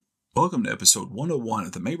Welcome to episode 101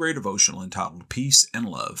 of the Mayberry Devotional entitled Peace and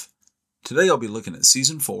Love. Today I'll be looking at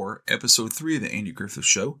season 4, episode 3 of the Andy Griffith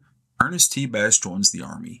Show, Ernest T joins the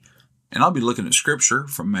army. And I'll be looking at scripture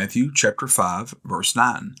from Matthew chapter 5, verse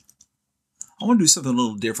 9. I want to do something a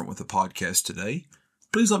little different with the podcast today.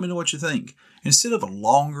 Please let me know what you think. Instead of a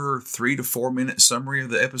longer 3 to 4 minute summary of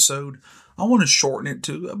the episode, I want to shorten it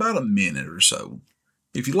to about a minute or so.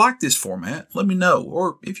 If you like this format, let me know,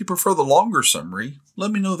 or if you prefer the longer summary,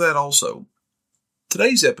 let me know that also.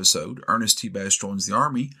 Today's episode, Ernest T. Bass joins the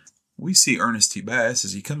army, we see Ernest T. Bass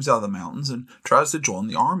as he comes out of the mountains and tries to join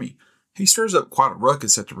the army. He stirs up quite a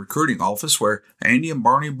ruckus at the recruiting office where Andy and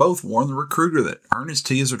Barney both warn the recruiter that Ernest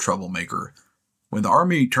T. is a troublemaker. When the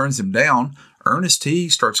army turns him down, Ernest T.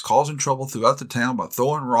 starts causing trouble throughout the town by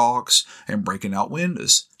throwing rocks and breaking out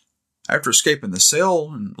windows. After escaping the cell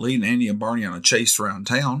and leading Andy and Barney on a chase around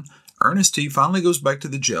town, Ernest T. finally goes back to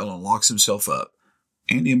the jail and locks himself up.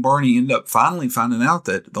 Andy and Barney end up finally finding out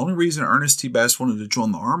that the only reason Ernest T. Bass wanted to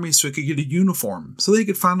join the army is so he could get a uniform, so they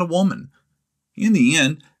could find a woman. In the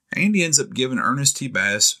end, Andy ends up giving Ernest T.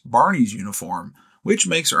 Bass Barney's uniform, which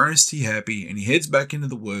makes Ernest T. happy, and he heads back into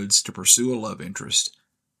the woods to pursue a love interest.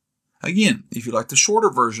 Again, if you like the shorter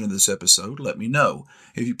version of this episode, let me know.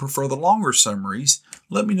 If you prefer the longer summaries,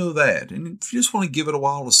 let me know that. And if you just want to give it a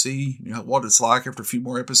while to see what it's like after a few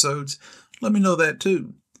more episodes, let me know that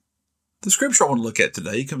too. The scripture I want to look at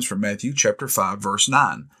today comes from Matthew chapter 5, verse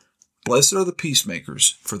 9. Blessed are the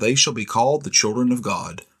peacemakers, for they shall be called the children of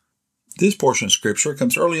God. This portion of scripture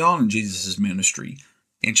comes early on in Jesus' ministry.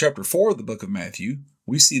 In chapter 4 of the book of Matthew,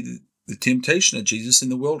 we see the temptation of Jesus in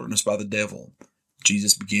the wilderness by the devil,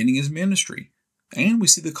 Jesus beginning his ministry, and we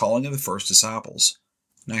see the calling of the first disciples.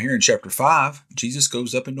 Now here in chapter 5, Jesus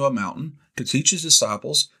goes up into a mountain to teach his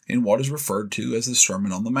disciples in what is referred to as the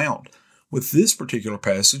Sermon on the Mount, with this particular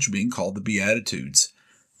passage being called the Beatitudes.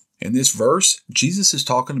 In this verse, Jesus is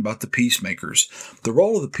talking about the peacemakers. The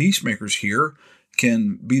role of the peacemakers here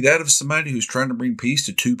can be that of somebody who's trying to bring peace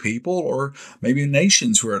to two people or maybe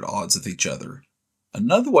nations who are at odds with each other.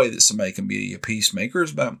 Another way that somebody can be a peacemaker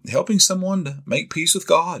is by helping someone to make peace with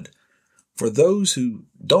God. For those who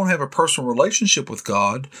don't have a personal relationship with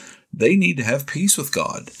God, they need to have peace with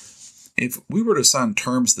God. If we were to assign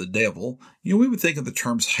terms to the devil, we would think of the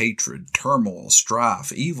terms hatred, turmoil,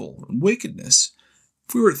 strife, evil, and wickedness.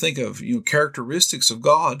 If we were to think of characteristics of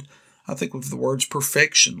God, I think of the words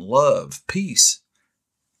perfection, love, peace.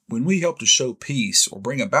 When we help to show peace or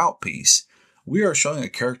bring about peace, we are showing a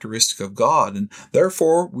characteristic of God, and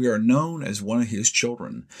therefore we are known as one of His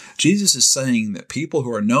children. Jesus is saying that people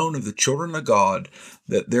who are known of the children of God,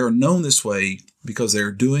 that they're known this way because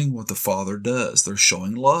they're doing what the Father does. They're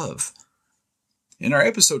showing love. In our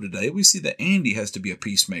episode today, we see that Andy has to be a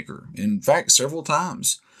peacemaker. In fact, several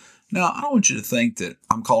times. Now, I don't want you to think that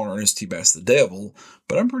I'm calling Ernest T. Bass the devil,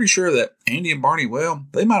 but I'm pretty sure that Andy and Barney,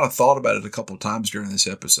 they might have thought about it a couple of times during this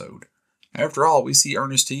episode. After all, we see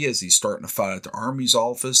Ernest T. as he's starting to fight at the Army's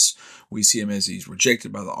office. We see him as he's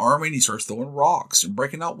rejected by the Army and he starts throwing rocks and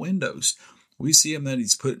breaking out windows. We see him that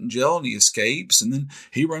he's put in jail and he escapes, and then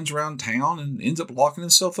he runs around town and ends up locking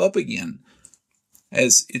himself up again.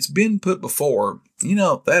 As it's been put before,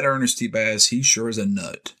 that Ernest T. Bass, he sure is a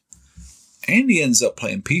nut. Andy ends up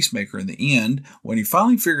playing peacemaker in the end when he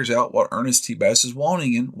finally figures out what Ernest T. Bass is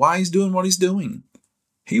wanting and why he's doing what he's doing.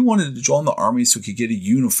 He wanted to join the army so he could get a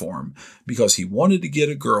uniform because he wanted to get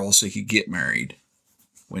a girl so he could get married.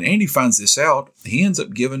 When Andy finds this out, he ends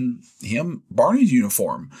up giving him Barney's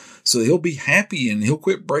uniform so he'll be happy and he'll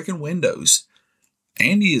quit breaking windows.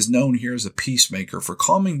 Andy is known here as a peacemaker for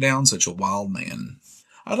calming down such a wild man.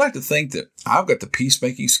 I'd like to think that I've got the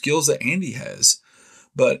peacemaking skills that Andy has.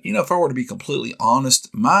 But, if I were to be completely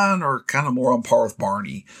honest, mine are kind of more on par with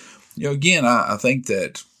Barney. Again, I think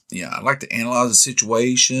that I'd like to analyze the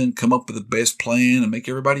situation, come up with the best plan, and make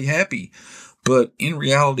everybody happy. But in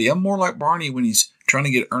reality, I'm more like Barney when he's trying to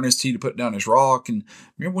get Ernest T. to put down his rock. And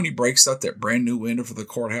remember when he breaks out that brand new window for the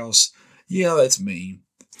courthouse? Yeah, that's me.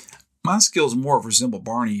 My skills more resemble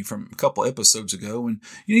Barney from a couple episodes ago when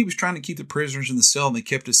he was trying to keep the prisoners in the cell and they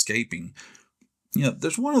kept escaping.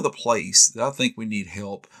 There's one other place that I think we need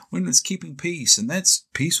help when it's keeping peace, and that's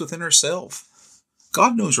peace within ourselves.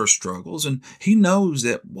 God knows our struggles, and He knows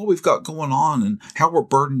that what we've got going on and how we're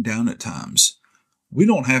burdened down at times. We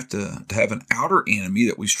don't have to have an outer enemy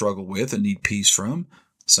that we struggle with and need peace from.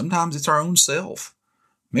 Sometimes it's our own self.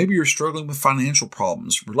 Maybe you're struggling with financial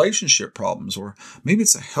problems, relationship problems, or maybe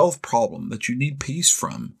it's a health problem that you need peace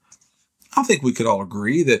from. I think we could all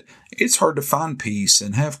agree that it's hard to find peace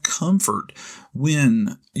and have comfort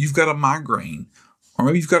when you've got a migraine, or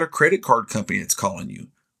maybe you've got a credit card company that's calling you.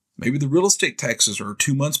 Maybe the real estate taxes are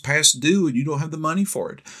 2 months past due and you don't have the money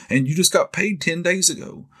for it, and you just got paid 10 days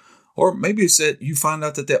ago. Or maybe it's that you find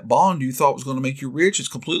out that bond you thought was going to make you rich is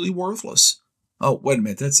completely worthless. Oh, wait a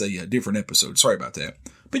minute, that's a different episode. Sorry about that.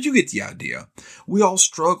 But you get the idea. We all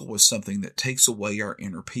struggle with something that takes away our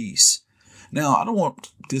inner peace. Now, I don't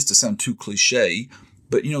want this to sound too cliche,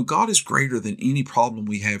 but God is greater than any problem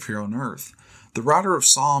we have here on earth. The writer of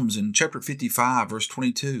Psalms in chapter 55, verse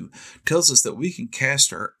 22, tells us that we can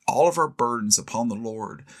cast all of our burdens upon the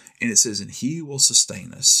Lord, and it says, and He will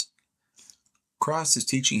sustain us. Christ is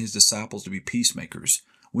teaching His disciples to be peacemakers.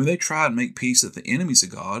 When they try and make peace with the enemies of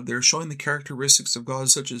God, they're showing the characteristics of God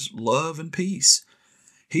such as love and peace.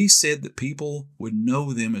 He said that people would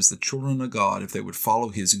know them as the children of God if they would follow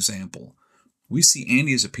His example. We see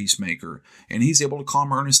Andy as a peacemaker, and he's able to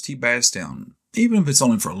calm Ernest T down, even if it's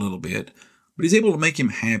only for a little bit. But he's able to make him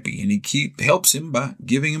happy, and he helps him by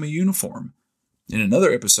giving him a uniform. In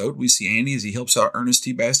another episode, we see Andy as he helps out Ernest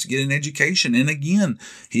T to get an education, and again,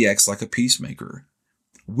 he acts like a peacemaker.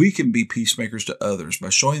 We can be peacemakers to others by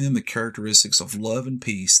showing them the characteristics of love and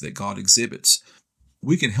peace that God exhibits.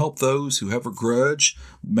 We can help those who have a grudge,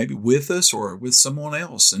 maybe with us or with someone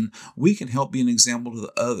else, and we can help be an example to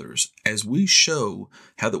the others as we show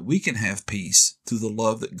how that we can have peace through the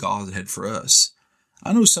love that God had for us.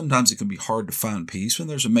 I know sometimes it can be hard to find peace when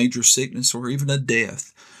there's a major sickness or even a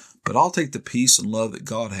death, but I'll take the peace and love that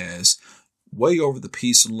God has way over the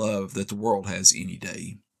peace and love that the world has any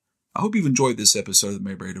day. I hope you've enjoyed this episode of the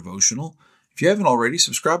Mayberry Devotional. If you haven't already,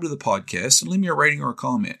 subscribe to the podcast and leave me a rating or a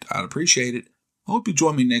comment. I'd appreciate it. I hope you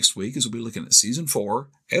join me next week as we'll be looking at Season 4,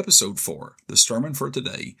 Episode 4, the sermon for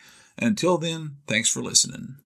today. And until then, thanks for listening.